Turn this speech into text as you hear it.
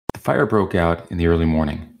fire broke out in the early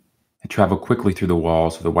morning. It traveled quickly through the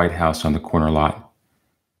walls of the White House on the corner lot.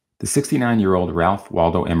 The 69-year-old Ralph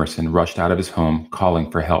Waldo Emerson rushed out of his home,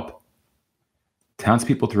 calling for help.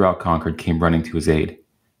 Townspeople throughout Concord came running to his aid.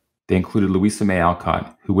 They included Louisa May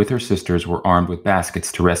Alcott, who with her sisters were armed with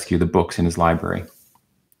baskets to rescue the books in his library.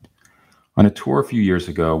 On a tour a few years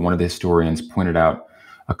ago, one of the historians pointed out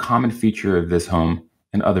a common feature of this home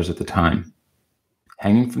and others at the time.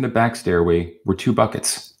 Hanging from the back stairway were two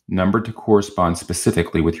buckets, numbered to correspond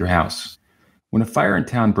specifically with your house. When a fire in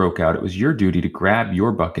town broke out, it was your duty to grab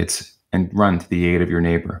your buckets and run to the aid of your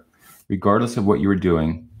neighbor, regardless of what you were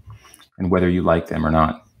doing and whether you liked them or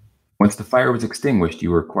not. Once the fire was extinguished, you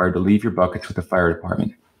were required to leave your buckets with the fire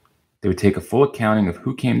department. They would take a full accounting of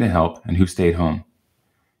who came to help and who stayed home.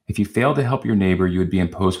 If you failed to help your neighbor, you would be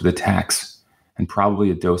imposed with a tax and probably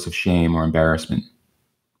a dose of shame or embarrassment.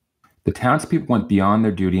 The townspeople went beyond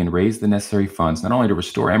their duty and raised the necessary funds not only to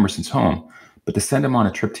restore Emerson's home, but to send him on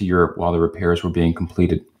a trip to Europe while the repairs were being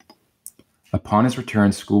completed. Upon his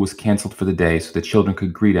return, school was canceled for the day so the children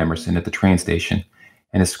could greet Emerson at the train station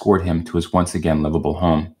and escort him to his once again livable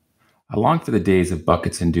home. I longed for the days of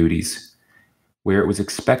buckets and duties, where it was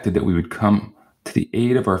expected that we would come to the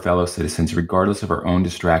aid of our fellow citizens regardless of our own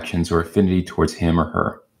distractions or affinity towards him or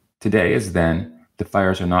her. Today, as then, the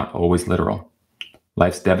fires are not always literal.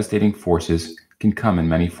 Life's devastating forces can come in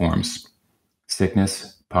many forms.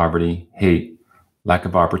 Sickness, poverty, hate, lack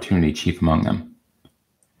of opportunity chief among them.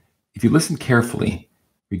 If you listen carefully,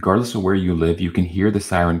 regardless of where you live, you can hear the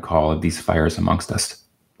siren call of these fires amongst us.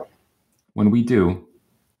 When we do,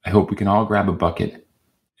 I hope we can all grab a bucket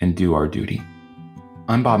and do our duty.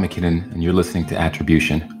 I'm Bob McKinnon, and you're listening to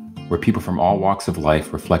Attribution, where people from all walks of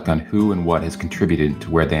life reflect on who and what has contributed to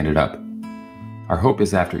where they ended up. Our hope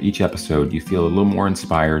is after each episode, you feel a little more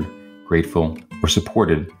inspired, grateful, or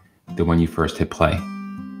supported than when you first hit play.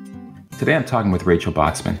 Today I'm talking with Rachel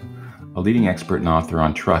Botsman, a leading expert and author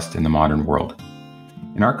on trust in the modern world.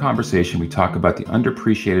 In our conversation, we talk about the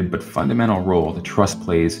underappreciated but fundamental role that trust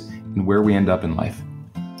plays in where we end up in life.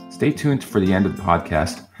 Stay tuned for the end of the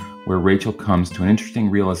podcast, where Rachel comes to an interesting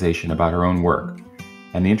realization about her own work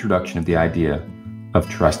and the introduction of the idea of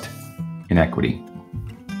trust inequity.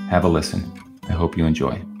 Have a listen. I hope you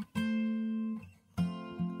enjoy.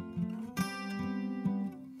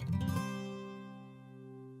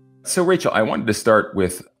 So, Rachel, I wanted to start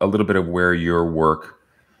with a little bit of where your work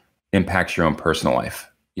impacts your own personal life.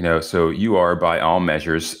 So you are, by all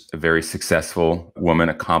measures, a very successful woman,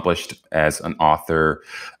 accomplished as an author,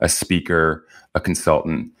 a speaker, a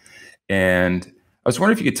consultant. And I was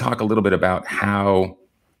wondering if you could talk a little bit about how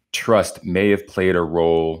trust may have played a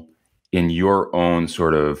role in your own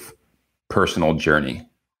sort of personal journey.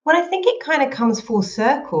 Well, I think it kind of comes full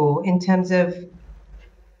circle in terms of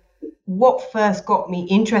what first got me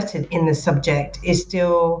interested in the subject is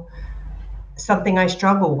still something I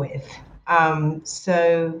struggle with.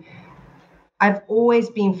 So I've always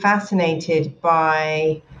been fascinated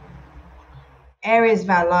by areas of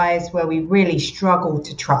our lives where we really struggle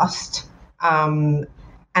to trust, and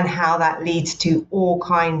how that leads to all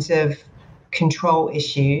kinds of control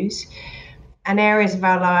issues, and areas of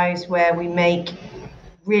our lives where we make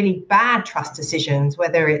really bad trust decisions,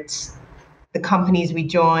 whether it's the companies we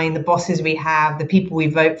join, the bosses we have, the people we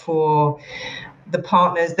vote for, the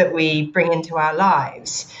partners that we bring into our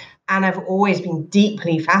lives. And I've always been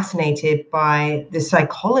deeply fascinated by the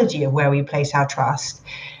psychology of where we place our trust.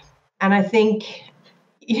 And I think,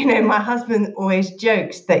 my husband always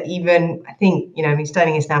jokes that even, I've been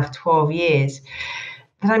studying this now for 12 years,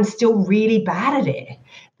 that I'm still really bad at it,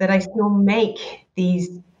 that I still make these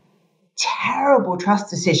terrible trust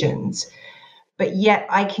decisions, but yet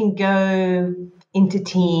I can go into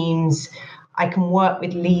teams, I can work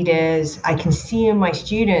with leaders, I can see in my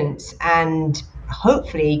students and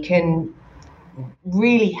hopefully can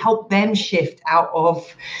really help them shift out of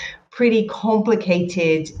pretty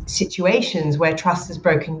complicated situations where trust is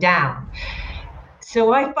broken down.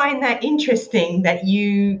 So I find that interesting that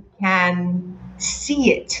you can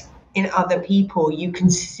see it in other people. You can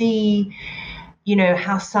see,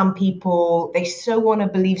 how some people, they so want to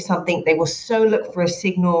believe something, they will so look for a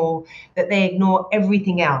signal that they ignore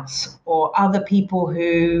everything else. Or other people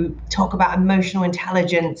who talk about emotional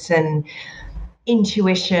intelligence and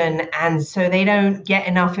intuition, and so they don't get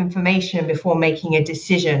enough information before making a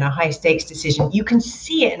decision, a high stakes decision. You can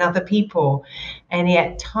see it in other people, and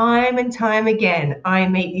yet time and time again I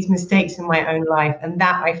make these mistakes in my own life, and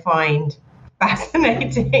that I find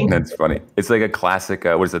fascinating. That's funny. It's like a classic,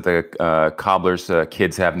 the cobbler's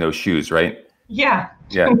kids have no shoes, right? Yeah.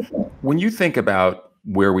 When you think about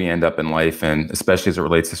where we end up in life, and especially as it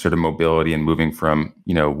relates to sort of mobility and moving from,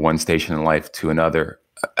 one station in life to another,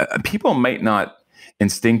 people might not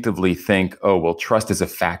instinctively think, oh, well, trust is a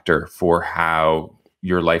factor for how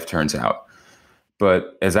your life turns out.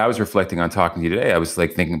 But as I was reflecting on talking to you today, I was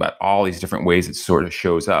like thinking about all these different ways it sort of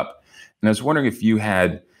shows up. And I was wondering if you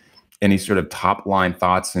had any sort of top line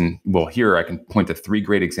thoughts. And well, here I can point to 3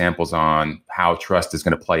 great examples on how trust is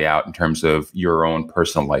going to play out in terms of your own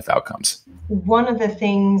personal life outcomes. One of the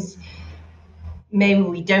things maybe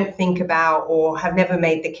we don't think about or have never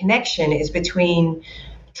made the connection is between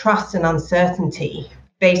trust and uncertainty.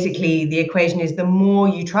 Basically, the equation is the more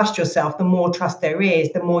you trust yourself, the more trust there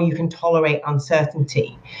is, the more you can tolerate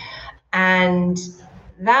uncertainty. And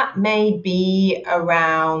that may be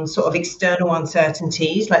around sort of external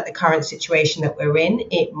uncertainties, like the current situation that we're in.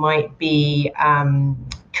 It might be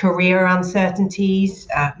career uncertainties,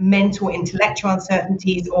 mental, intellectual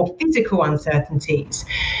uncertainties, or physical uncertainties.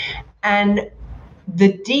 And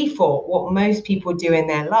the default, what most people do in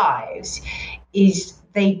their lives, is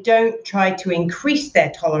they don't try to increase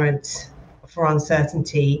their tolerance for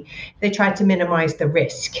uncertainty. They try to minimize the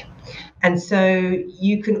risk. And so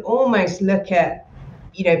you can almost look at,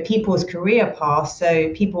 people's career paths.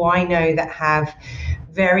 So people I know that have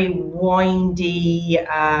very windy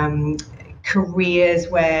careers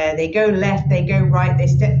where they go left, they go right, they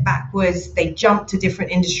step backwards, they jump to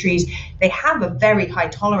different industries. They have a very high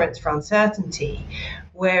tolerance for uncertainty.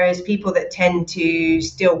 Whereas people that tend to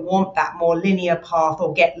still want that more linear path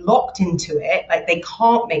or get locked into it, like they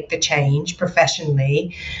can't make the change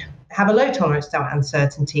professionally, have a low tolerance to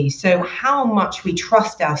uncertainty. So how much we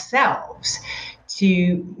trust ourselves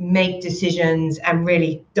to make decisions and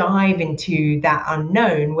really dive into that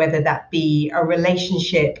unknown, whether that be a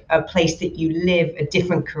relationship, a place that you live, a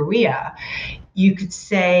different career, you could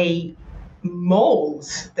say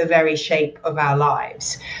molds the very shape of our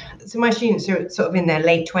lives. So my students are sort of in their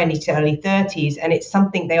late 20s to early 30s, and it's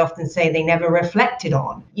something they often say they never reflected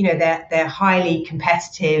on. They're highly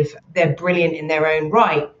competitive, they're brilliant in their own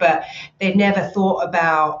right, but they've never thought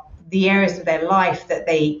about the areas of their life that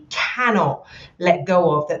they cannot let go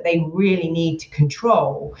of, that they really need to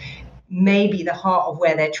control, maybe the heart of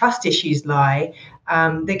where their trust issues lie,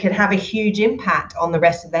 that can have a huge impact on the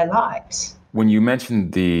rest of their lives. When you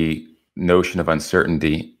mentioned the notion of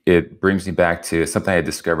uncertainty, it brings me back to something I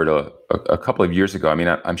discovered a couple of years ago. I mean,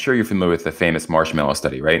 I'm sure you're familiar with the famous marshmallow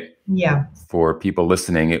study, right? Yeah. For people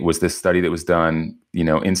listening, it was this study that was done,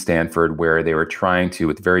 in Stanford, where they were trying to,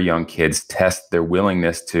 with very young kids, test their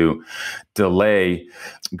willingness to delay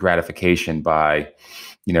gratification by,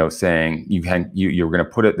 saying you're going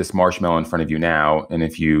to put this marshmallow in front of you now, and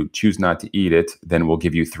if you choose not to eat it, then we'll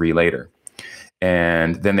give you 3 later.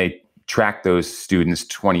 And then they track those students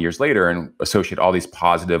 20 years later and associate all these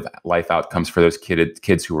positive life outcomes for those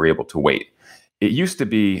kids who were able to wait. It used to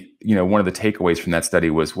be, one of the takeaways from that study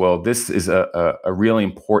was, well, this is a really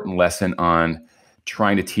important lesson on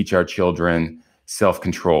trying to teach our children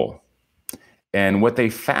self-control. And what they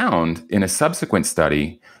found in a subsequent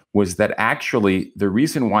study was that actually the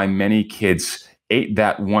reason why many kids ate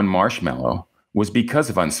that one marshmallow was because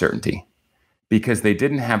of uncertainty. Because they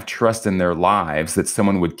didn't have trust in their lives that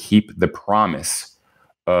someone would keep the promise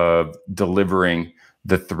of delivering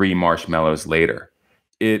the 3 marshmallows later.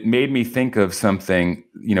 It made me think of something,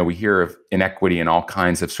 we hear of inequity in all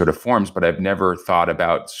kinds of sort of forms, but I've never thought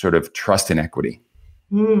about sort of trust inequity.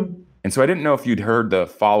 Mm. And so I didn't know if you'd heard the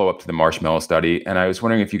follow-up to the marshmallow study, and I was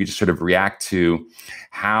wondering if you could just sort of react to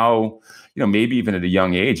how, maybe even at a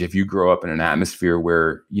young age, if you grow up in an atmosphere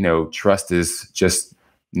where, trust is just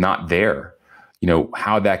not there,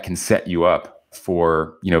 how that can set you up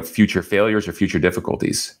for, future failures or future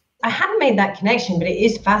difficulties. I hadn't made that connection, but it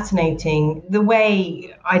is fascinating. The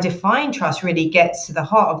way I define trust really gets to the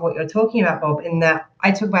heart of what you're talking about, Bob, in that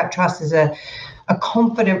I talk about trust as a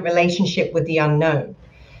confident relationship with the unknown.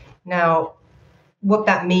 Now, what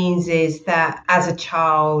that means is that as a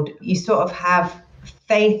child, you sort of have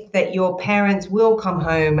faith that your parents will come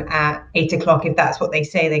home at 8 o'clock, if that's what they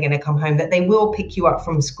say they're going to come home, that they will pick you up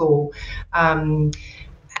from school. And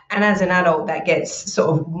as an adult, that gets sort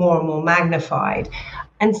of more and more magnified.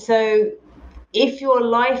 And so if your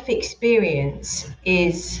life experience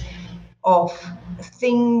is of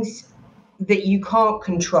things that you can't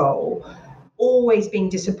control, always being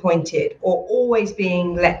disappointed or always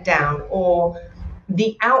being let down, or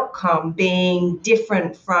the outcome being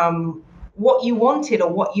different from what you wanted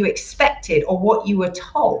or what you expected or what you were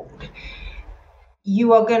told,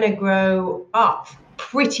 you are going to grow up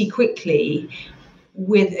pretty quickly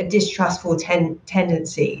with a distrustful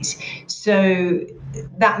tendencies. So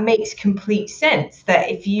that makes complete sense that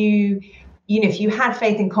if you if you had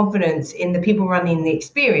faith and confidence in the people running the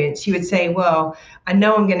experience, you would say, well, I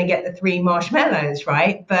know I'm going to get the 3 marshmallows,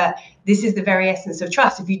 right? But this is the very essence of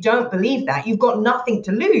trust. If you don't believe that, you've got nothing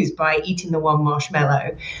to lose by eating the 1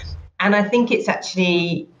 marshmallow. And I think it's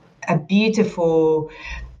actually a beautiful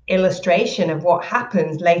illustration of what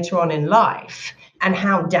happens later on in life and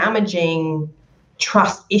how damaging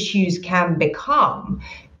trust issues can become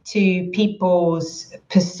to people's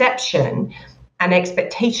perception and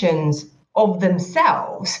expectations of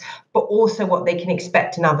themselves, but also what they can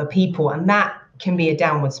expect in other people. And that can be a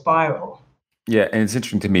downward spiral. Yeah. And it's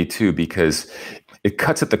interesting to me too, because it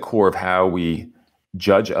cuts at the core of how we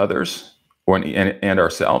judge others and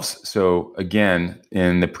ourselves. So again,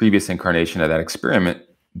 in the previous incarnation of that experiment,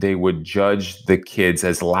 they would judge the kids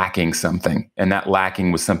as lacking something, and that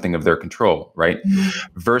lacking was something of their control, right?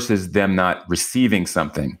 Mm-hmm. Versus them not receiving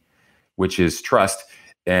something, which is trust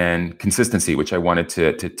and consistency, which I wanted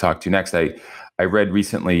to talk to next. I read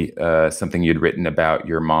recently something you'd written about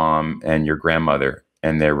your mom and your grandmother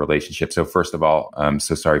and their relationship. So first of all, I'm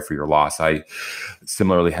so sorry for your loss. I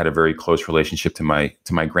similarly had a very close relationship to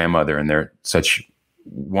my grandmother, and they're such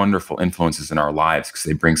wonderful influences in our lives because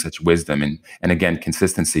they bring such wisdom and again,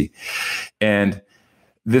 consistency. And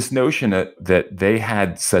this notion that they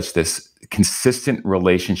had such this consistent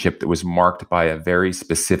relationship that was marked by a very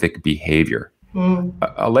specific behavior.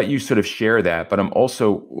 I'll let you sort of share that, but I'm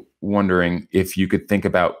also wondering if you could think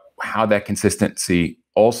about how that consistency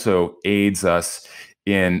also aids us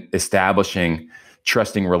in establishing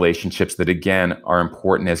trusting relationships that, again, are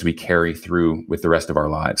important as we carry through with the rest of our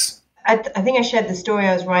lives. I think I shared the story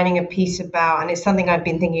I was writing a piece about, and it's something I've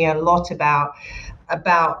been thinking a lot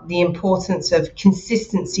about the importance of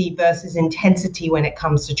consistency versus intensity when it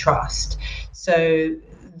comes to trust. So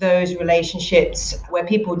those relationships where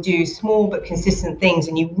people do small but consistent things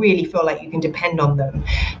and you really feel like you can depend on them.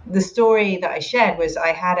 The story that I shared was I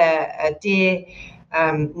had a dear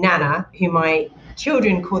Nana who my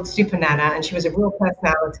children called Super Nana, and she was a real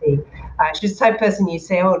personality. She was the type of person you'd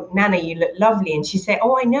say, oh, Nana, you look lovely. And she'd say,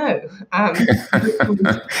 oh, I know.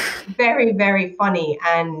 Very, very funny.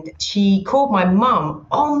 And she called my mum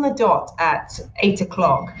on the dot at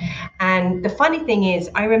 8:00. And the funny thing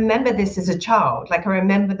is, I remember this as a child. Like, I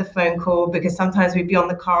remember the phone call because sometimes we'd be on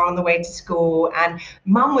the car on the way to school, and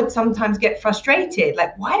mum would sometimes get frustrated.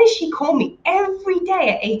 Like, why does she call me every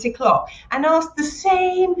day at 8:00 and ask the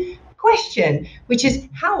same question, which is,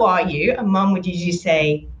 how are you? And mum would usually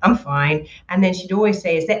say, I'm fine. And then she'd always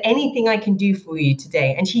say, is there anything I can do for you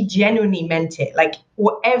today? And she genuinely meant it. Like,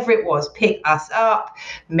 whatever it was, pick us up,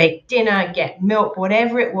 make dinner, get milk,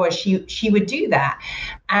 whatever it was, she would do that.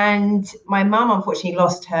 And my mum unfortunately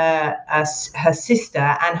lost her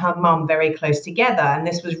sister and her mum very close together, and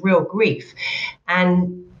this was real grief.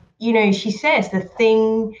 And she says the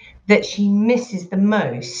thing that she misses the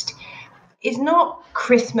most is not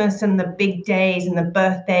Christmas and the big days and the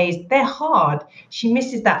birthdays. They're hard. She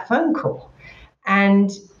misses that phone call. And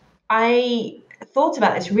I thought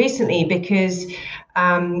about this recently because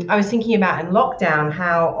I was thinking about in lockdown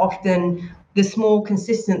how often the small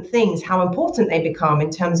consistent things, how important they become in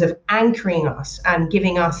terms of anchoring us and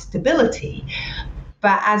giving us stability.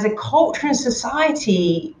 But as a culture and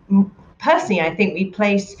society, personally, I think we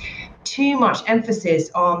place too much emphasis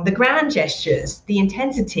on the grand gestures, the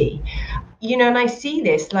intensity. And I see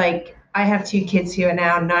this, like, I have 2 kids who are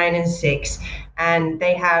now 9 and 6, and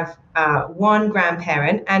they have one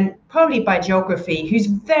grandparent, and probably by geography, who's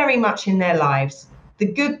very much in their lives.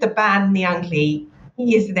 The good, the bad, and the ugly,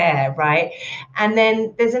 he is there, right? And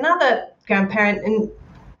then there's another grandparent, and,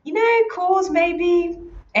 calls maybe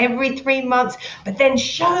every 3 months, but then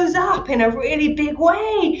shows up in a really big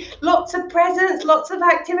way. Lots of presents, lots of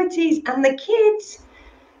activities, and the kids,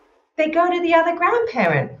 they go to the other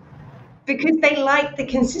grandparent because they like the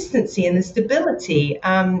consistency and the stability.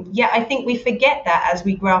 I think we forget that as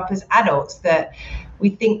we grow up as adults, that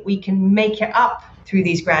we think we can make it up through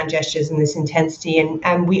these grand gestures and this intensity,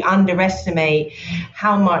 and we underestimate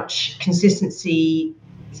how much consistency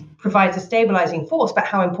provides a stabilizing force, but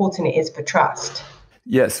how important it is for trust.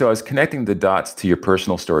 Yeah, so I was connecting the dots to your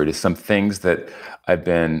personal story to some things that I've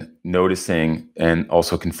been noticing and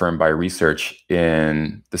also confirmed by research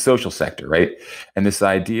in the social sector, right? And this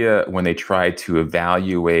idea when they try to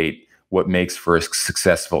evaluate what makes for a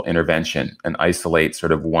successful intervention and isolate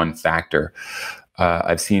sort of one factor.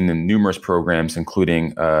 I've seen in numerous programs,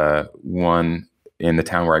 including one in the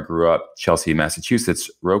town where I grew up, Chelsea, Massachusetts,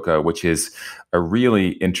 ROCA, which is a really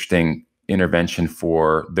interesting intervention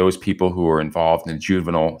for those people who are involved in the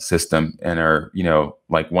juvenile system and are,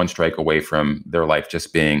 like one strike away from their life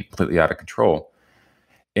just being completely out of control.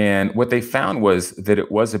 And what they found was that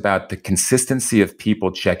it was about the consistency of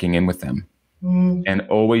people checking in with them and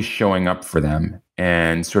always showing up for them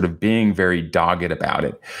and sort of being very dogged about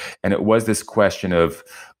it. And it was this question of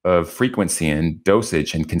frequency and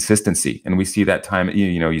dosage and consistency. And we see that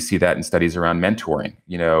you see that in studies around mentoring.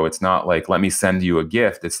 It's not like, let me send you a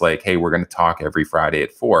gift. It's like, hey, we're going to talk every Friday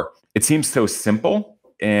at 4. It seems so simple,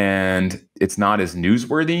 and it's not as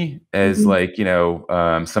newsworthy as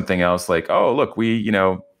something else like, oh, look, we,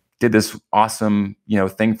 did this awesome,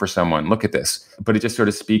 thing for someone. Look at this. But it just sort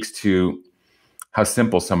of speaks to how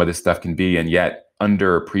simple some of this stuff can be and yet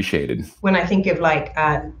underappreciated. When I think of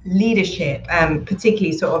leadership,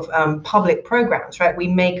 particularly sort of public programs, right, we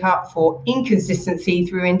make up for inconsistency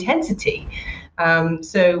through intensity.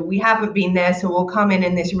 So we haven't been there, so we'll come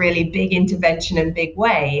in this really big intervention and big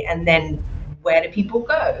way, and then where do people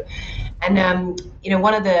go? And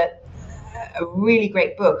one of a really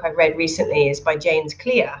great book I've read recently is by James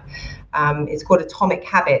Clear. It's called Atomic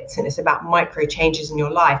Habits, and it's about micro changes in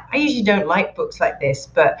your life. I usually don't like books like this,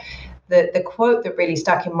 but the quote that really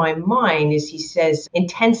stuck in my mind is, he says,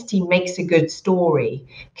 intensity makes a good story,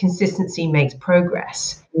 consistency makes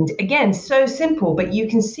progress. And again, so simple, but you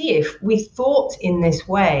can see if we thought in this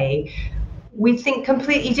way, we think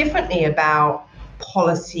completely differently about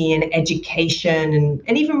policy and education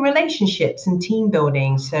and even relationships and team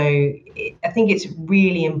building. So I think it's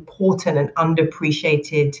really important and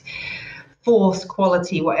underappreciated force,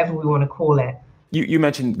 quality, whatever we want to call it. You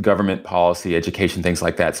mentioned government policy, education, things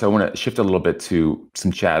like that. So I want to shift a little bit to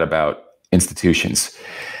some chat about institutions.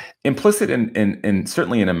 Implicit in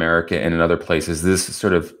certainly in America and in other places, this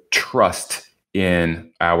sort of trust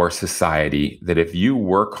in our society that if you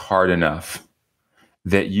work hard enough,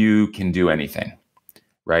 that you can do anything,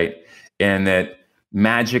 right? And that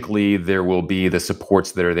magically there will be the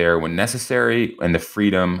supports that are there when necessary and the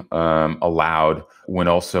freedom allowed when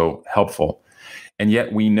also helpful. And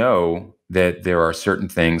yet we know that there are certain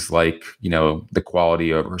things like, the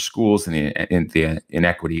quality of our schools and the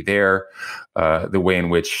inequity there, the way in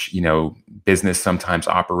which, business sometimes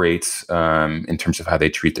operates in terms of how they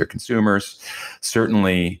treat their consumers,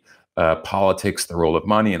 certainly politics, the role of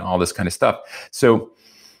money and all this kind of stuff. So,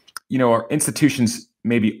 our institutions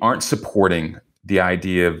maybe aren't supporting the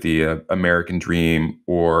idea of the American dream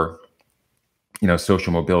or,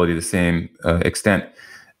 social mobility to the same extent.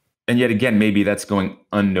 And yet again, maybe that's going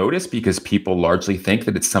unnoticed because people largely think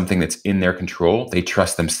that it's something that's in their control. They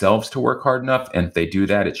trust themselves to work hard enough. And if they do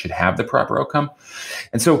that, it should have the proper outcome.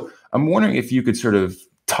 And so I'm wondering if you could sort of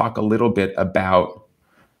talk a little bit about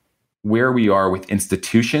where we are with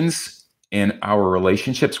institutions and our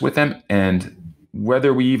relationships with them, and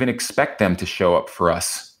whether we even expect them to show up for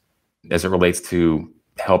us as it relates to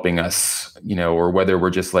helping us, or whether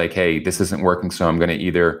we're just like, hey, this isn't working, so I'm going to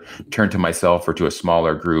either turn to myself or to a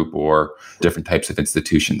smaller group or different types of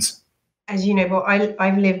institutions. As you know, well,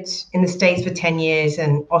 I've lived in the States for 10 years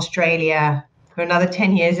and Australia for another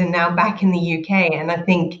 10 years, and now I'm back in the UK. And I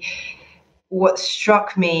think what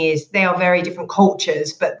struck me is they are very different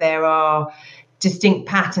cultures, but there are distinct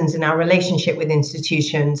patterns in our relationship with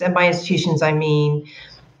institutions. And by institutions, I mean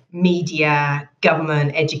media,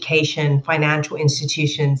 government, education, financial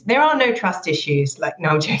institutions. There are no trust issues. No,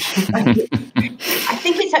 I'm joking. I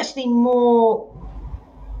think it's actually more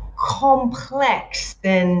complex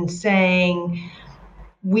than saying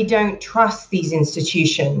we don't trust these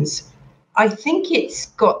institutions. I think it's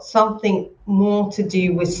got something more to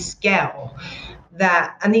do with scale,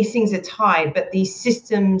 and these things are tied, but these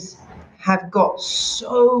systems have got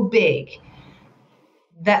so big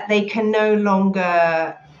that they can no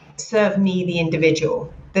longer serve me, the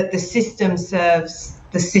individual, that the system serves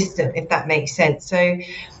the system, if that makes sense. So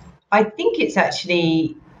I think it's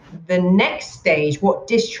actually the next stage, what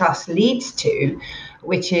distrust leads to,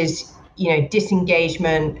 which is,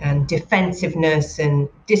 disengagement and defensiveness and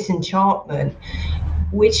disenchantment,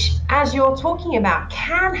 which, as you're talking about,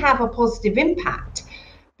 can have a positive impact.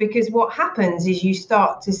 Because what happens is you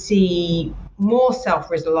start to see more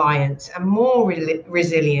self-reliance and more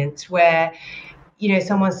resilience where,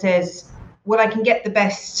 someone says, well, I can get the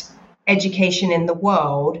best education in the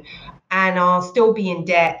world and I'll still be in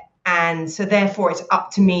debt. And so therefore it's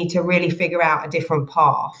up to me to really figure out a different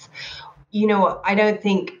path. I don't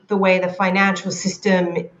think the way the financial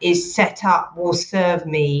system is set up will serve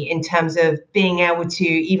me in terms of being able to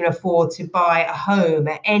even afford to buy a home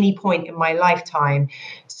at any point in my lifetime.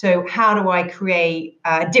 So how do I create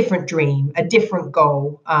a different dream, a different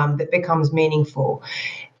goal that becomes meaningful?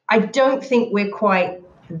 I don't think we're quite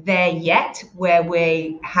there yet, where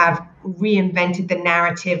we have reinvented the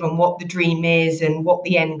narrative and what the dream is and what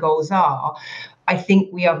the end goals are. I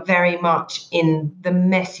think we are very much in the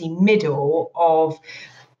messy middle of,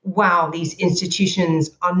 wow, these institutions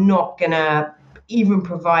are not going to even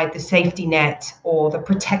provide the safety net or the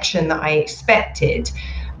protection that I expected.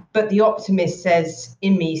 But the optimist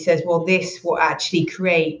in me says, well, this will actually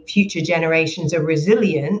create future generations of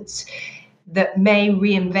resilience that may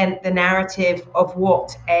reinvent the narrative of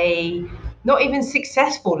what a not even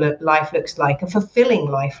successful life looks like, a fulfilling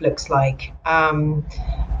life looks like.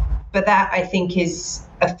 But that, I think, is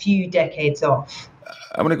a few decades off.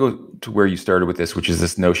 I want to go to where you started with this, which is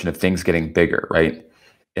this notion of things getting bigger, right?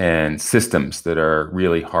 And systems that are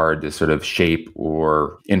really hard to sort of shape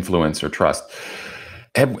or influence or trust.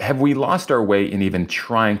 Have we lost our way in even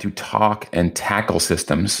trying to talk and tackle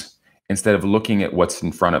systems instead of looking at what's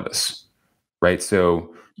in front of us, right?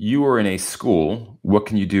 So you are in a school. What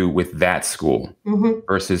can you do with that school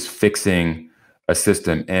versus fixing a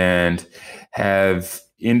system? And have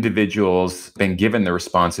individuals been given the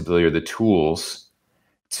responsibility or the tools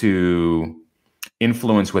to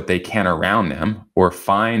influence what they can around them or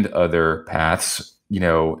find other paths,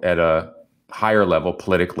 at a higher level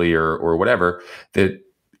politically or whatever, that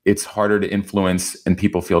it's harder to influence and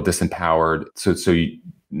people feel disempowered. So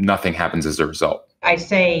nothing happens as a result. I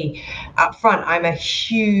say up front, I'm a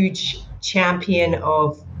huge champion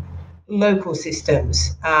of local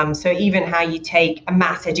systems. So even how you take a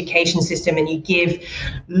mass education system and you give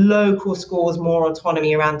local schools more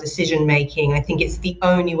autonomy around decision making, I think it's the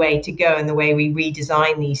only way to go and the way we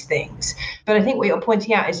redesign these things. But I think what you're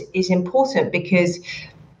pointing out is important, because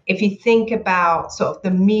if you think about sort of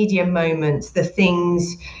the media moments, the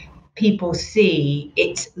things people see,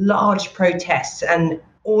 it's large protests and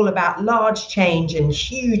all about large change and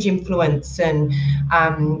huge influence, and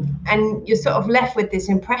you're sort of left with this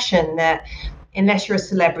impression that unless you're a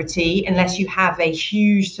celebrity, unless you have a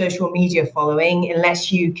huge social media following,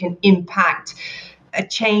 unless you can impact a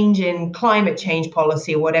change in climate change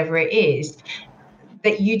policy or whatever it is,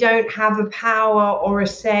 that you don't have a power or a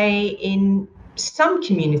say in some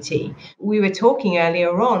community. We were talking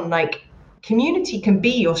earlier on, like, community can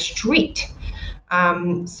be your street.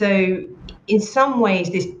 So in some ways,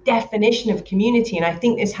 this definition of community, and I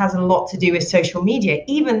think this has a lot to do with social media,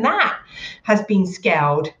 even that has been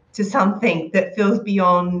scaled to something that feels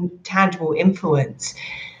beyond tangible influence.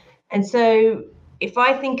 And so if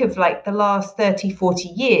I think of like the last 30, 40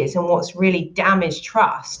 years and what's really damaged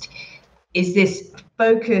trust is this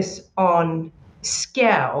focus on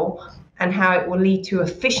scale and how it will lead to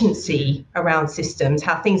efficiency around systems,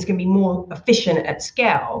 how things can be more efficient at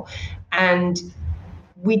scale. And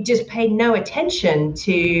we just pay no attention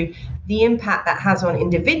to the impact that has on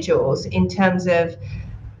individuals in terms of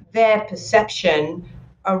their perception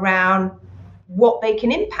around what they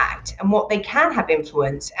can impact and what they can have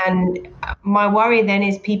influence. And my worry then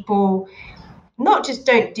is people not just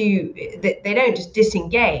they don't just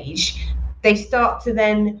disengage, they start to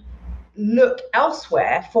then look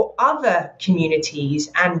elsewhere for other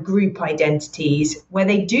communities and group identities where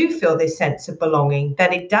they do feel this sense of belonging,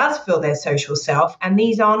 that it does feel their social self. And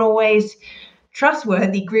these aren't always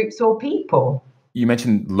trustworthy groups or people. You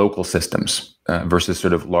mentioned local systems versus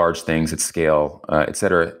sort of large things at scale, et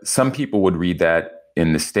cetera. Some people would read that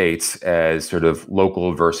in the States as sort of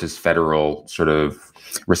local versus federal sort of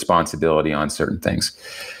responsibility on certain things.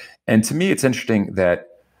 And to me, it's interesting that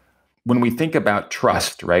when we think about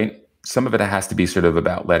trust, right, some of it has to be sort of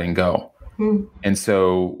about letting go. And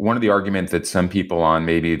so one of the arguments that some people on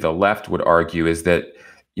maybe the left would argue is that,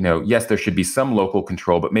 yes, there should be some local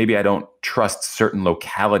control, but maybe I don't trust certain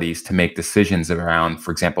localities to make decisions around, for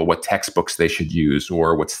example, what textbooks they should use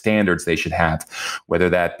or what standards they should have, whether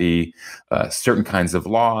that be certain kinds of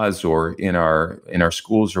laws or in our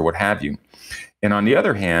schools or what have you. And on the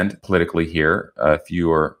other hand, politically here, if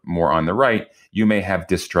you are more on the right, you may have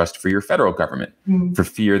distrust for your federal government for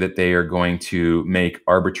fear that they are going to make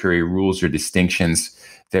arbitrary rules or distinctions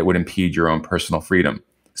that would impede your own personal freedom.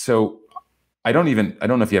 So I don't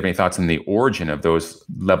know if you have any thoughts on the origin of those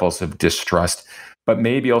levels of distrust, but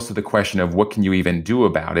maybe also the question of what can you even do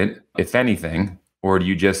about it, if anything, or do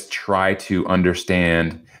you just try to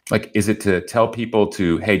understand, like, is it to tell people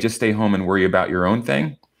to, hey, just stay home and worry about your own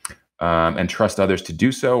thing and trust others to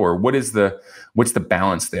do so? Or what's the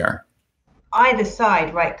balance there? Either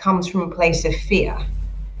side, right, comes from a place of fear.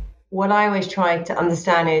 What I always try to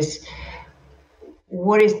understand is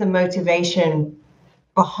what is the motivation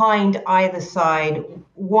behind either side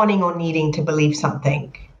wanting or needing to believe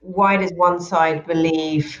something? Why does one side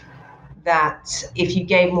believe that if you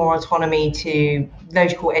gave more autonomy to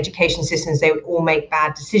local education systems, they would all make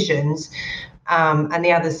bad decisions? And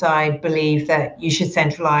the other side believe that you should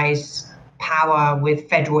centralize power with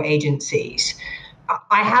federal agencies.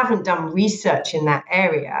 I haven't done research in that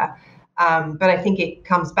area, but I think it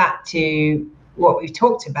comes back to what we've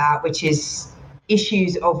talked about, which is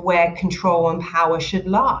issues of where control and power should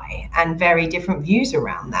lie and very different views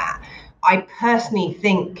around that. I personally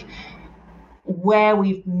think where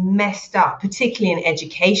we've messed up, particularly in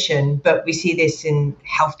education, but we see this in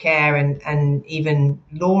healthcare and even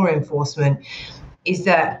law enforcement, is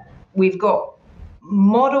that we've got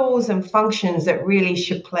models and functions that really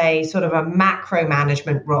should play sort of a macro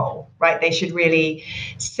management role, right? They should really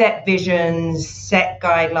set visions, set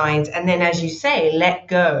guidelines, and then, as you say, let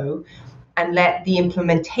go and let the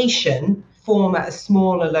implementation form at a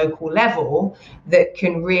smaller local level that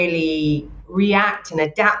can really react and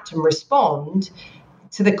adapt and respond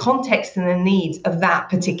to the context and the needs of that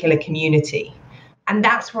particular community. And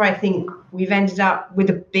that's where I think we've ended up with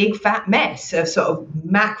a big fat mess of sort of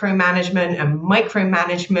macro management and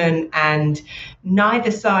micromanagement, and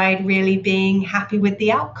neither side really being happy with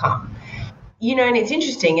the outcome. And it's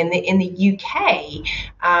interesting, in the UK,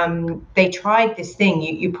 they tried this thing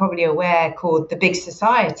you're probably aware called the Big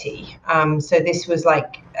Society. So this was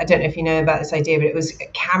like, I don't know if you know about this idea, but it was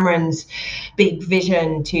Cameron's big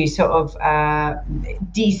vision to sort of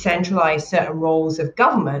decentralize certain roles of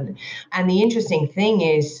government. And the interesting thing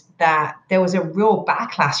is that there was a real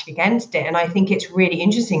backlash against it. And I think it's really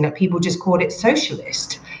interesting that people just called it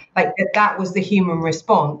socialist. Like that was the human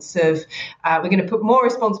response of we're going to put more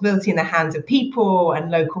responsibility in the hands of people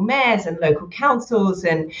and local mayors and local councils,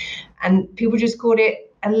 and people just called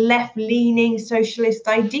it a left-leaning socialist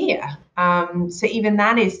idea. So even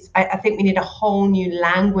that is, I think we need a whole new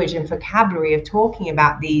language and vocabulary of talking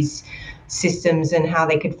about these systems and how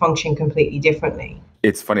they could function completely differently.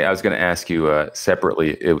 It's funny. I was going to ask you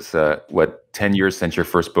separately. It was 10 years since your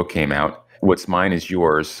first book came out. What's Mine is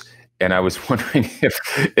Yours. And I was wondering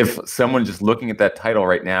if someone just looking at that title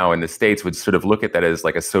right now in the States would sort of look at that as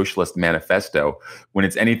like a socialist manifesto when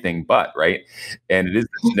it's anything but, right? And it is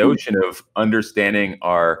this notion of understanding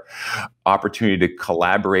our opportunity to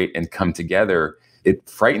collaborate and come together. It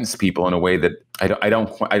frightens people in a way that I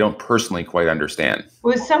don't personally quite understand.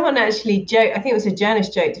 Well, someone actually joked, I think it was a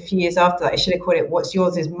journalist joked a few years after that, I should have called it "What's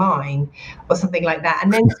Yours is Mine" or something like that.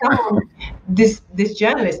 And then someone, this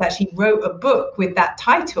journalist actually wrote a book with that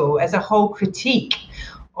title as a whole critique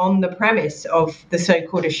on the premise of the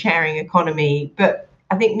so-called sharing economy. But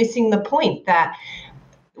I think missing the point that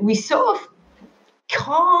we sort of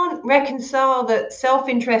can't reconcile that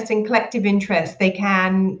self-interest and collective interest, they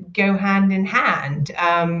can go hand in hand.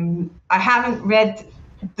 I haven't read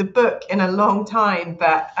the book in a long time,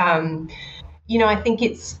 but I think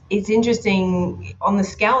it's interesting on the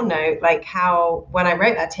scale note, like how when I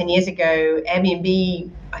wrote that 10 years ago, Airbnb,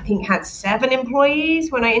 I think, had 7 employees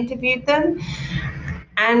when I interviewed them.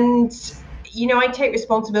 And I take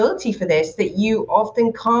responsibility for this, that you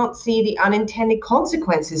often can't see the unintended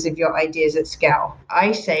consequences of your ideas at scale.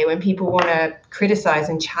 I say when people want to criticize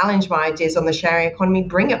and challenge my ideas on the sharing economy,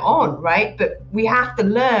 bring it on, right? But we have to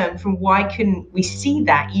learn from why couldn't we see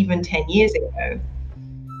that even 10 years ago?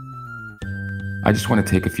 I just want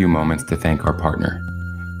to take a few moments to thank our partner.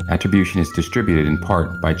 Attribution is distributed in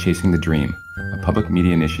part by Chasing the Dream, a public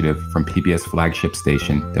media initiative from PBS flagship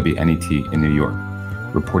station WNET in New York,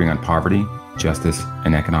 reporting on poverty, justice,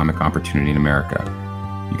 and economic opportunity in America.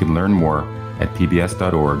 You can learn more at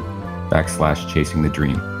pbs.org/chasing the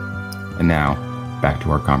dream. And now, back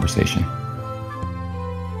to our conversation.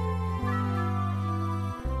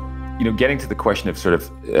 Getting to the question of sort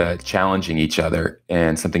of challenging each other,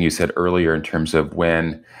 and something you said earlier in terms of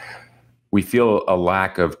when we feel a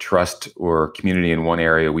lack of trust or community in one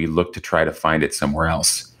area, we look to try to find it somewhere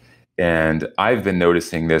else. And I've been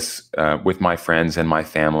noticing this with my friends and my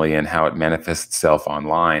family, and how it manifests itself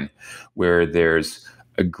online, where there's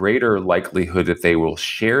a greater likelihood that they will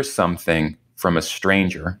share something from a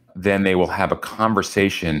stranger than they will have a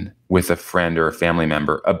conversation with a friend or a family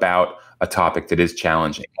member about a topic that is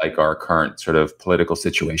challenging, like our current sort of political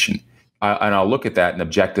situation. And I'll look at that and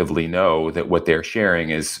objectively know that what they're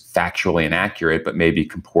sharing is factually inaccurate, but maybe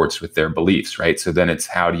comports with their beliefs, right? So then it's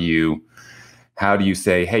how do you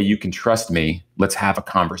say, hey, you can trust me, let's have a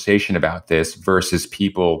conversation about this, versus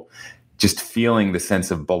people just feeling the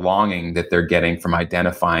sense of belonging that they're getting from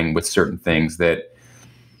identifying with certain things that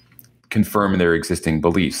confirm their existing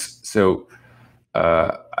beliefs. So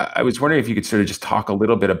I was wondering if you could sort of just talk a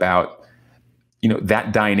little bit about,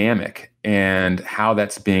 that dynamic and how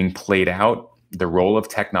that's being played out, the role of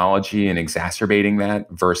technology in exacerbating that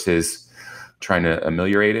versus trying to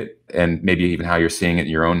ameliorate it, and maybe even how you're seeing it in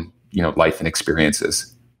your own life and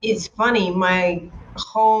experiences. It's funny, my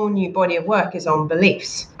whole new body of work is on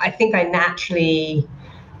beliefs. I think I naturally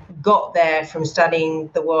got there from studying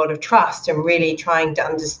the world of trust and really trying to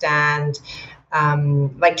understand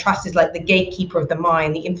like trust is like the gatekeeper of the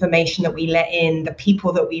mind, the information that we let in, the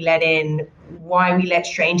people that we let in, why we let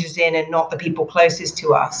strangers in and not the people closest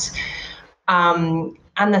to us.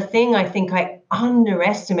 And the thing I think I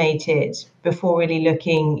underestimated before really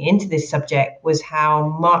looking into this subject was how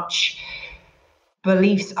much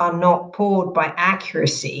beliefs are not pulled by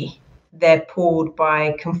accuracy, they're pulled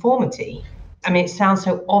by conformity. I mean, it sounds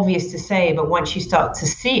so obvious to say, but once you start to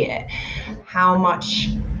see it, how much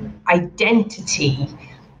identity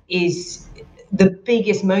is the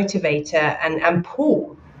biggest motivator and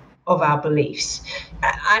pull of our beliefs.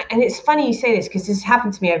 And it's funny you say this because this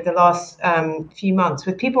happened to me over the last few months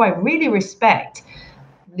with people I really respect,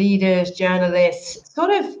 leaders, journalists,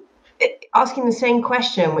 sort of asking the same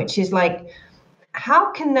question, which is like,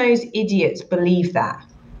 how can those idiots believe that?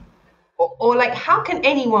 Or like, how can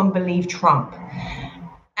anyone believe Trump?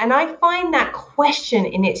 And I find that question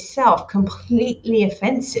in itself completely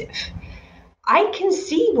offensive. I can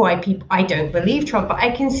see why people, I don't believe Trump, but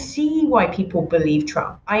I can see why people believe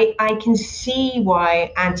Trump. I can see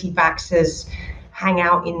why anti-vaxxers hang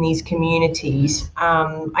out in these communities.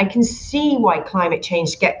 I can see why climate change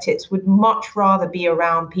skeptics would much rather be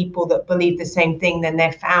around people that believe the same thing than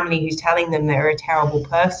their family who's telling them they're a terrible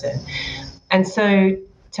person. And so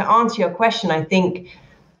to answer your question, I think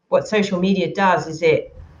what social media does is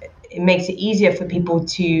it makes it easier for people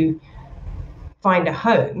to find a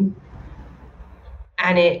home,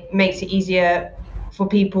 and it makes it easier for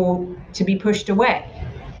people to be pushed away.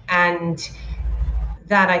 And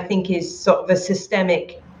that, I think, is sort of a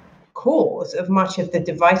systemic cause of much of the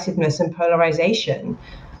divisiveness and polarization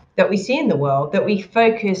that we see in the world, that we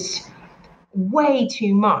focus way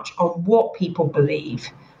too much on what people believe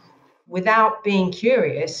without being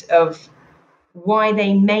curious of why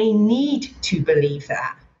they may need to believe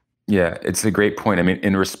that. Yeah, it's a great point. I mean,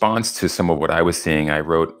 in response to some of what I was seeing, I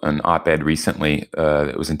wrote an op-ed recently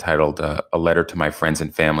that was entitled A Letter to My Friends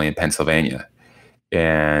and Family in Pennsylvania.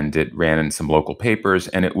 And it ran in some local papers,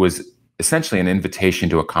 and it was essentially an invitation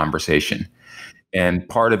to a conversation. And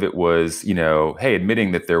part of it was, hey,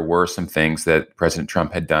 admitting that there were some things that President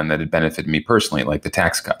Trump had done that had benefited me personally, like the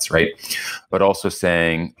tax cuts, right? But also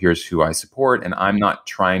saying, here's who I support. And I'm not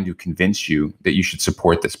trying to convince you that you should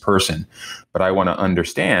support this person, but I want to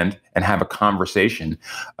understand and have a conversation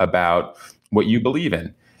about what you believe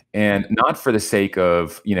in. And not for the sake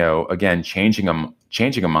of, again, changing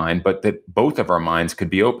a mind, but that both of our minds could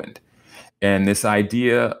be opened. And this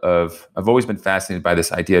idea of, I've always been fascinated by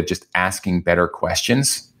this idea of just asking better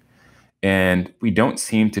questions. And we don't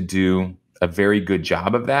seem to do a very good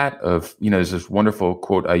job of that. There's this wonderful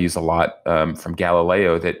quote I use a lot from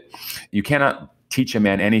Galileo that you cannot teach a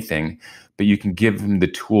man anything, but you can give him the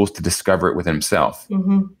tools to discover it within himself.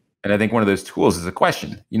 Mm-hmm. And I think one of those tools is a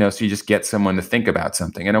question, so you just get someone to think about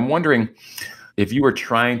something. And I'm wondering if you were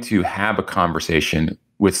trying to have a conversation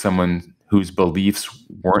with someone whose beliefs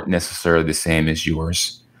weren't necessarily the same as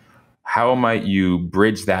yours, how might you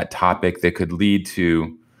bridge that topic that could lead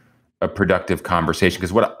to a productive conversation?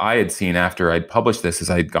 Because what I had seen after I'd published this is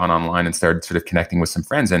I'd gone online and started sort of connecting with some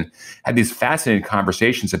friends and had these fascinating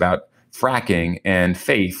conversations about fracking and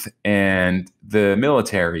faith and the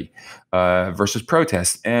military versus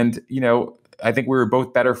protests. And, I think we were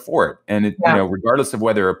both better for it. And, regardless of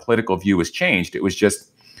whether a political view was changed, it was just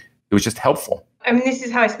helpful. I mean, this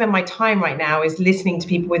is how I spend my time right now, is listening to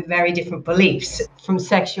people with very different beliefs, from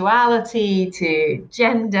sexuality to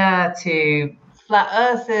gender to flat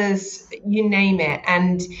earthers, you name it.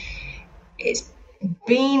 And it's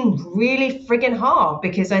been really friggin' hard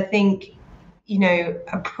because I think,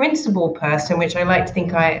 a principled person, which I like to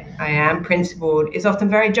think I am principled, is often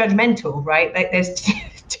very judgmental, right? Like there's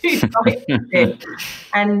two sides to it.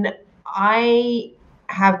 And I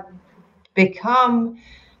have become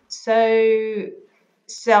so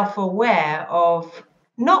self-aware of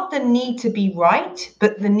not the need to be right,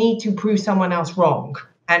 but the need to prove someone else wrong.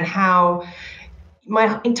 And how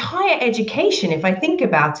my entire education, if I think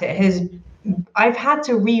about it, I've had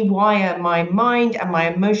to rewire my mind and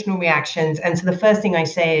my emotional reactions. And so the first thing I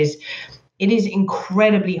say is, it is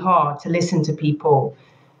incredibly hard to listen to people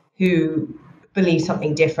who believe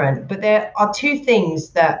something different. But there are two things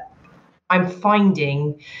that I'm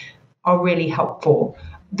finding are really helpful.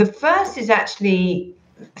 The first is actually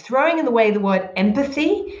throwing in the way the word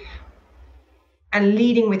empathy and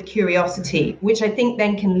leading with curiosity, which I think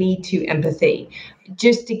then can lead to empathy.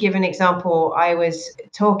 Just to give an example, I was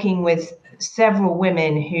talking with several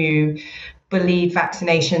women who believe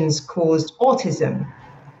vaccinations caused autism.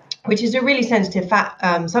 which is a really sensitive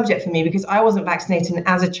subject for me because I wasn't vaccinated. And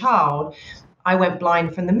as a child, I went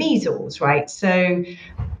blind from the measles, right? So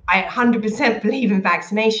I 100% believe in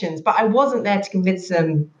vaccinations, but I wasn't there to convince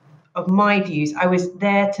them of my views. I was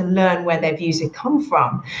there to learn where their views had come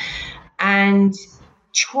from. And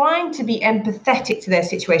trying to be empathetic to their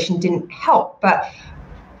situation didn't help, but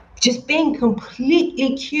just being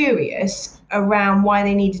completely curious around why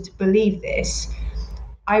they needed to believe this,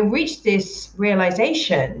 I reached this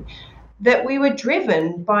realization that we were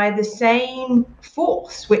driven by the same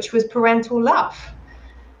force, which was parental love.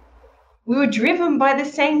 We were driven by the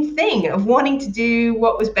same thing of wanting to do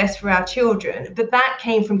what was best for our children. But that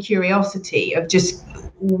came from curiosity of just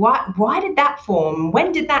why did that form?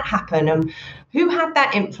 When did that happen? And who had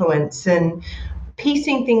that influence? And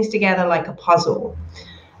piecing things together like a puzzle.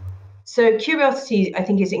 So curiosity, I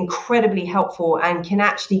think, is incredibly helpful and can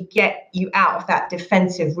actually get you out of that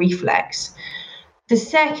defensive reflex. The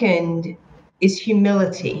second is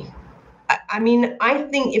humility. I mean, I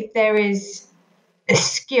think if there is a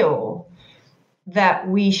skill that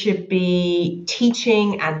we should be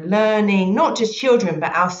teaching and learning, not just children,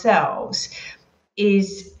 but ourselves,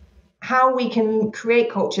 is how we can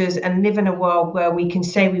create cultures and live in a world where we can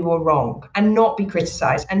say we were wrong and not be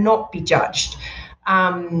criticized and not be judged.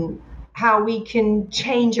 How we can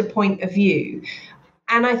change a point of view.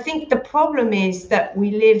 And I think the problem is that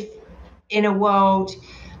we live in a world,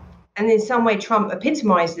 and in some way Trump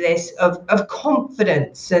epitomized this, of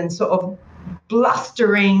confidence and sort of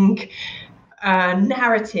blustering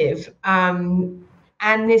narrative.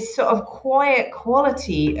 And this sort of quiet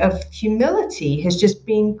quality of humility has just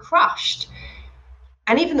been crushed.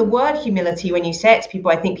 And even the word humility, when you say it to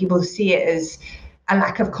people, I think people see it as a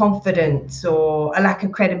lack of confidence or a lack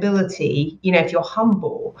of credibility, if you're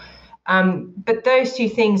humble. But those two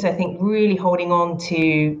things, I think, really holding on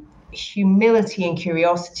to humility and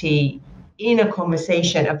curiosity in a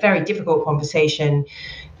conversation, a very difficult conversation,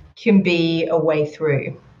 can be a way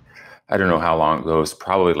through. I don't know how long ago, it was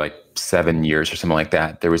probably like 7 years or something like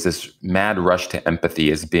that. There was this mad rush to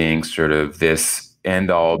empathy as being sort of this end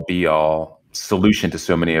all be all solution to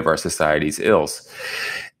so many of our society's ills.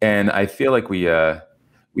 And I feel like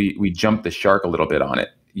we jumped the shark a little bit on it,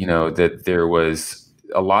 that there was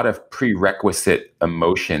a lot of prerequisite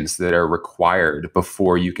emotions that are required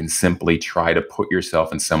before you can simply try to put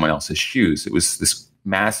yourself in someone else's shoes. It was this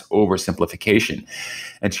mass oversimplification.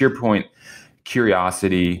 And to your point,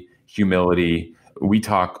 curiosity, humility, we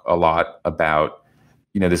talk a lot about,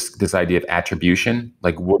 this idea of attribution,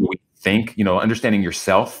 like what do we think, understanding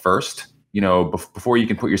yourself first, before you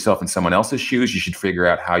can put yourself in someone else's shoes, you should figure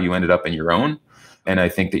out how you ended up in your own. And I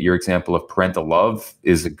think that your example of parental love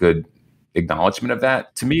is a good acknowledgement of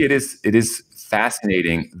that. To me, it is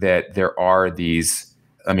fascinating that there are these,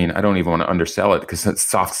 I mean, I don't even want to undersell it because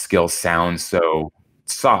soft skills sound so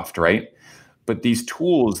soft, right? But these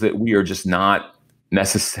tools that we are just not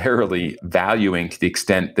necessarily valuing to the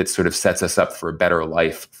extent that sort of sets us up for a better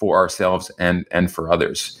life for ourselves and for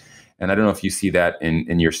others. And I don't know if you see that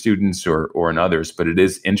in your students or in others, but it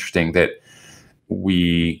is interesting that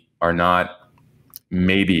we are not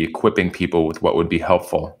maybe equipping people with what would be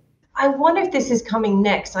helpful. I wonder if this is coming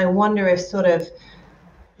next. I wonder if sort of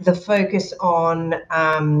the focus on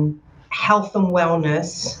health and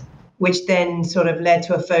wellness, which then sort of led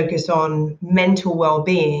to a focus on mental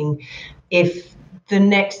well-being, if the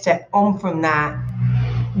next step on from that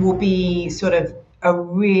will be sort of a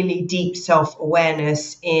really deep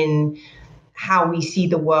self-awareness in how we see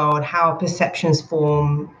the world, how perceptions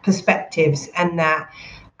form, perspectives, and that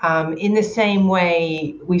in the same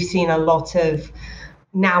way we've seen a lot of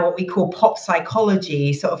now what we call pop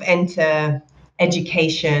psychology sort of enter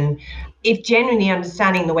education. If genuinely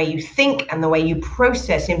understanding the way you think and the way you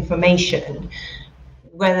process information,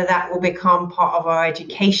 whether that will become part of our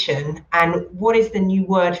education, and what is the new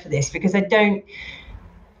word for this? Because I don't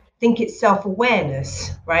think it's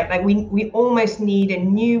self-awareness, right? Like we almost need a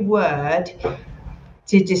new word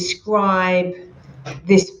to describe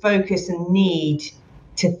this focus and need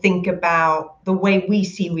to think about the way we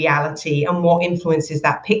see reality and what influences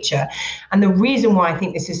that picture. And the reason why I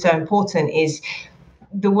think this is so important is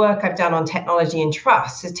the work I've done on technology and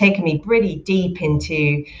trust has taken me pretty deep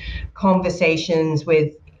into conversations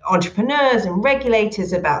with entrepreneurs and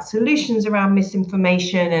regulators about solutions around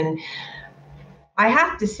misinformation. And I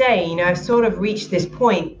have to say, I've sort of reached this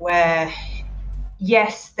point where,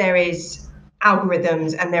 yes, there is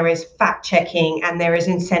algorithms and there is fact checking and there is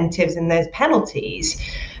incentives and there's penalties.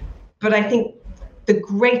 But I think the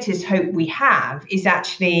greatest hope we have is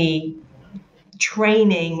actually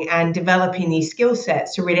training and developing these skill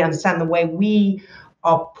sets to really understand the way we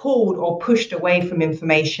are pulled or pushed away from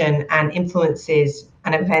information and influences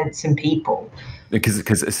and events and people.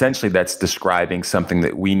 Because essentially that's describing something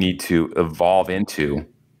that we need to evolve into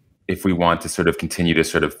if we want to sort of continue to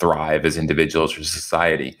sort of thrive as individuals or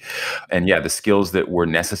society. And yeah, the skills that were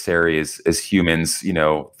necessary as humans,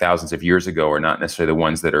 thousands of years ago are not necessarily the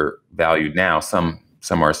ones that are valued now. Some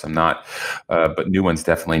are, some not. But new ones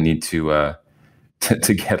definitely need to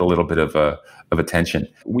get a little bit of attention.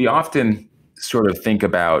 We often sort of think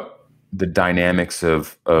about the dynamics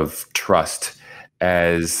of trust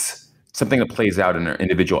as something that plays out in our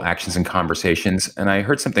individual actions and conversations. And I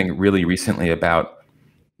heard something really recently about,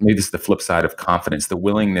 maybe this is the flip side of confidence, the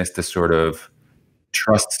willingness to sort of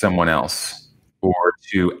trust someone else or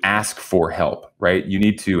to ask for help, right? You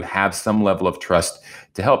need to have some level of trust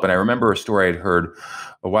to help. And I remember a story I'd heard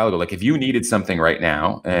a while ago, like if you needed something right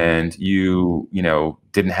now and you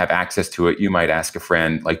didn't have access to it, you might ask a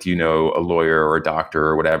friend, like, do you know a lawyer or a doctor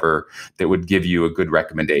or whatever that would give you a good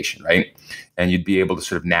recommendation, right? And you'd be able to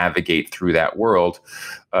sort of navigate through that world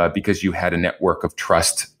because you had a network of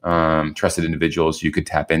trusted individuals you could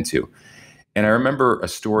tap into. And I remember a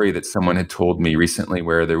story that someone had told me recently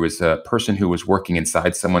where there was a person who was working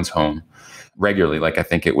inside someone's home regularly. Like I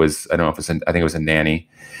think it was a nanny.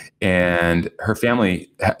 And her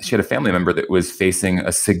family, she had a family member that was facing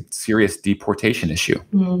a serious deportation issue.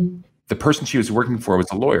 Mm. The person she was working for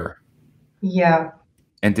was a lawyer. Yeah.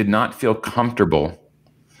 And did not feel comfortable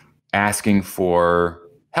asking for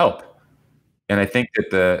help. And I think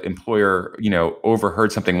that the employer,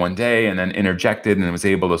 overheard something one day and then interjected and was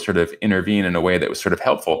able to sort of intervene in a way that was sort of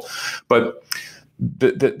helpful. But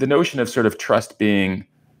the notion of sort of trust being,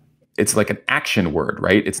 it's like an action word,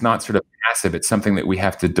 right? It's not sort of passive. It's something that we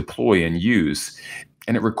have to deploy and use.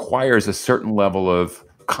 And it requires a certain level of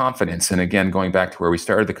confidence. And again, going back to where we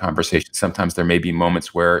started the conversation, sometimes there may be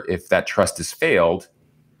moments where if that trust has failed,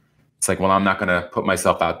 it's like, well, I'm not going to put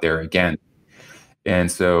myself out there again.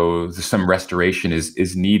 And so some restoration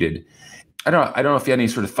is needed. I don't know if you had any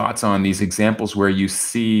sort of thoughts on these examples where you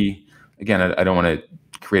see, again, I don't want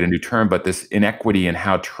to create a new term, but this inequity in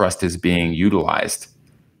how trust is being utilized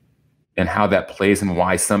and how that plays and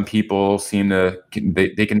why some people seem to,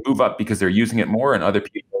 they can move up because they're using it more and other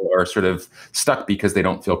people are sort of stuck because they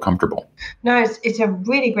don't feel comfortable. No, it's a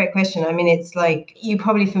really great question. I mean, it's like, you're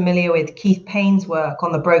probably familiar with Keith Payne's work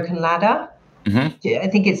on the broken ladder. Mm-hmm. I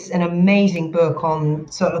think it's an amazing book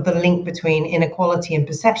on sort of the link between inequality and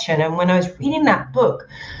perception. And when I was reading that book,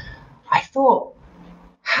 I thought,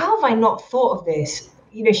 how have I not thought of this?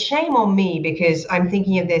 Shame on me, because I'm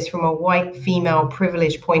thinking of this from a white female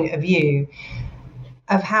privileged point of view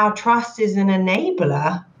of how trust is an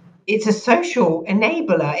enabler. It's a social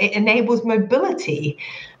enabler. It enables mobility.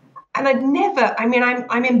 And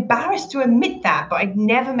I'm embarrassed to admit that, but I'd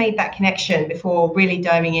never made that connection before really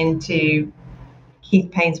diving into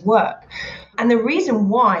Keith Payne's work. And the reason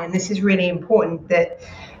why, and this is really important, that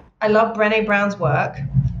I love Brené Brown's work,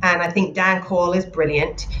 and I think Dan Coyle is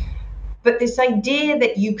brilliant, but this idea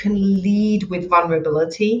that you can lead with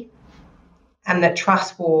vulnerability and that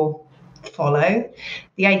trust will follow,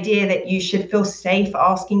 the idea that you should feel safe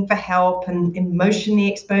asking for help and emotionally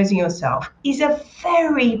exposing yourself, is a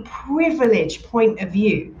very privileged point of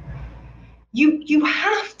view. You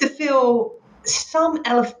have to feel some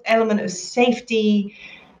element of safety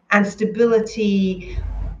and stability,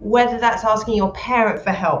 whether that's asking your parent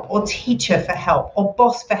for help or teacher for help or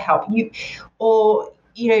boss for help,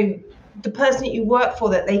 the person that you work for,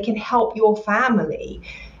 that they can help your family,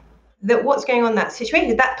 that what's going on in that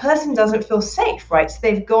situation, that person doesn't feel safe, right? So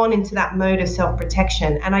they've gone into that mode of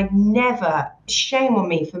self-protection. And I'd never, shame on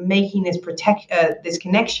me for making this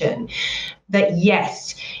connection, that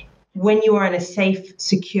yes, when you are in a safe,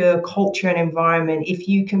 secure culture and environment, if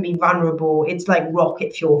you can be vulnerable, it's like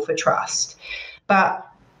rocket fuel for trust. But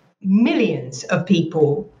millions of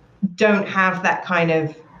people don't have that kind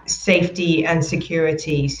of safety and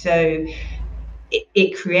security. So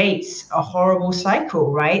it creates a horrible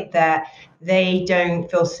cycle, right? That they don't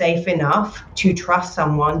feel safe enough to trust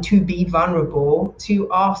someone, to be vulnerable, to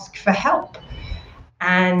ask for help.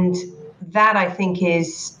 And that, I think,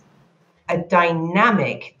 is a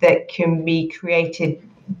dynamic that can be created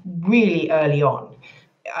really early on.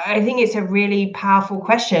 I think it's a really powerful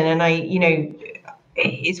question. And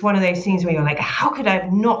it's one of those things where you're like, how could I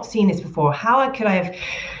have not seen this before? How could I have,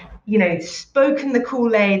 spoken the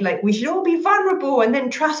Kool-Aid, like we should all be vulnerable and then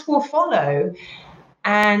trust will follow?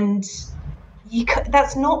 And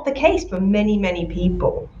that's not the case for many, many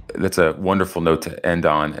people. That's a wonderful note to end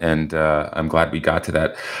on. And I'm glad we got to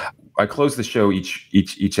that. I close the show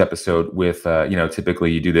each episode with,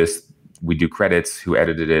 typically you do this we do credits, who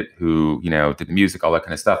edited it, who, did the music, all that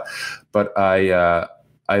kind of stuff. But I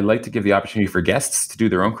like to give the opportunity for guests to do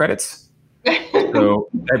their own credits. So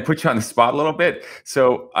I put you on the spot a little bit.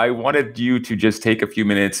 So I wanted you to just take a few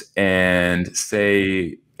minutes and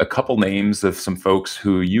say a couple names of some folks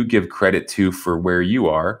who you give credit to for where you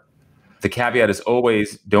are. The caveat is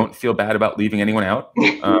always don't feel bad about leaving anyone out.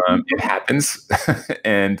 It happens.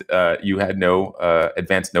 And you had no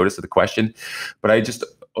advance notice of the question. But I just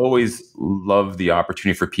always love the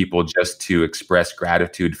opportunity for people just to express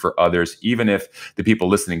gratitude for others, even if the people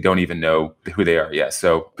listening don't even know who they are. Yeah.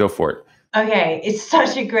 So go for it. Okay. It's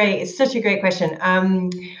such a great question.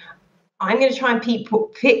 I'm going to try and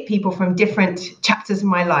pick people from different chapters of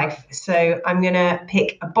my life. So I'm going to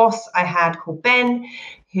pick a boss I had called Ben,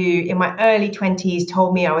 who in my early 20s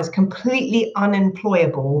told me I was completely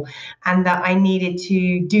unemployable and that I needed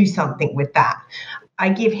to do something with that. I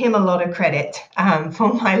give him a lot of credit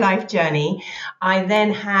for my life journey. I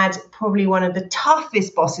then had probably one of the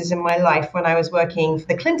toughest bosses in my life when I was working for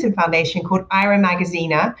the Clinton Foundation called Ira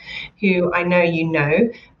Magaziner, who I know you know,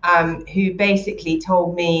 who basically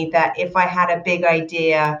told me that if I had a big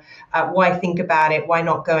idea, why think about it? Why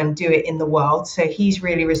not go and do it in the world? So he's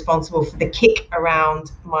really responsible for the kick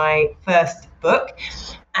around my first book.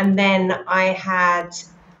 And then I had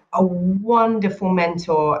a wonderful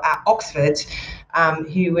mentor at Oxford,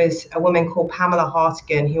 who was a woman called Pamela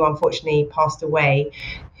Hartigan, who unfortunately passed away,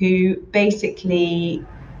 who basically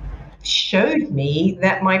showed me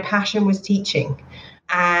that my passion was teaching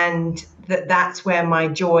and that's where my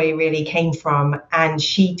joy really came from. And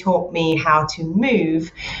she taught me how to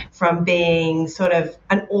move from being sort of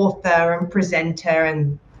an author and presenter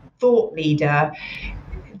and thought leader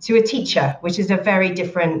to a teacher, which is a very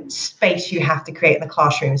different space you have to create in the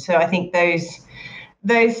classroom. So I think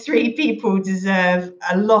those three people deserve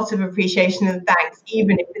a lot of appreciation and thanks,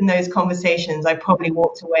 even if in those conversations I probably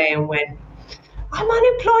walked away and went, I'm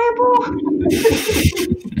unemployable.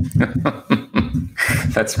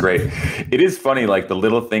 That's great. It is funny, like the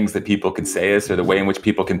little things that people can say us or the way in which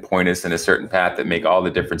people can point us in a certain path that make all the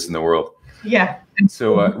difference in the world. Yeah.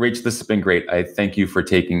 So, Rach, this has been great. I thank you for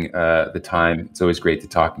taking the time. It's always great to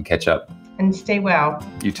talk and catch up. And stay well.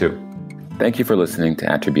 You too. Thank you for listening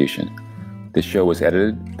to Attribution. This show was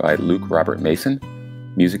edited by Luke Robert Mason,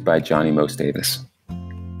 music by Johnny Most Davis.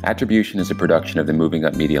 Attribution is a production of the Moving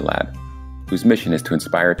Up Media Lab, whose mission is to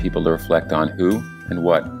inspire people to reflect on who and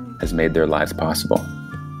what has made their lives possible.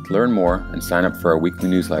 To learn more and sign up for our weekly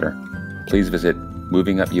newsletter, please visit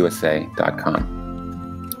movingupusa.com.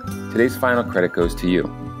 Today's final credit goes to you,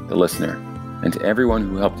 the listener, and to everyone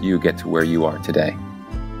who helped you get to where you are today.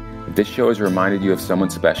 If this show has reminded you of someone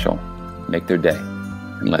special, make their day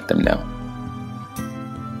and let them know.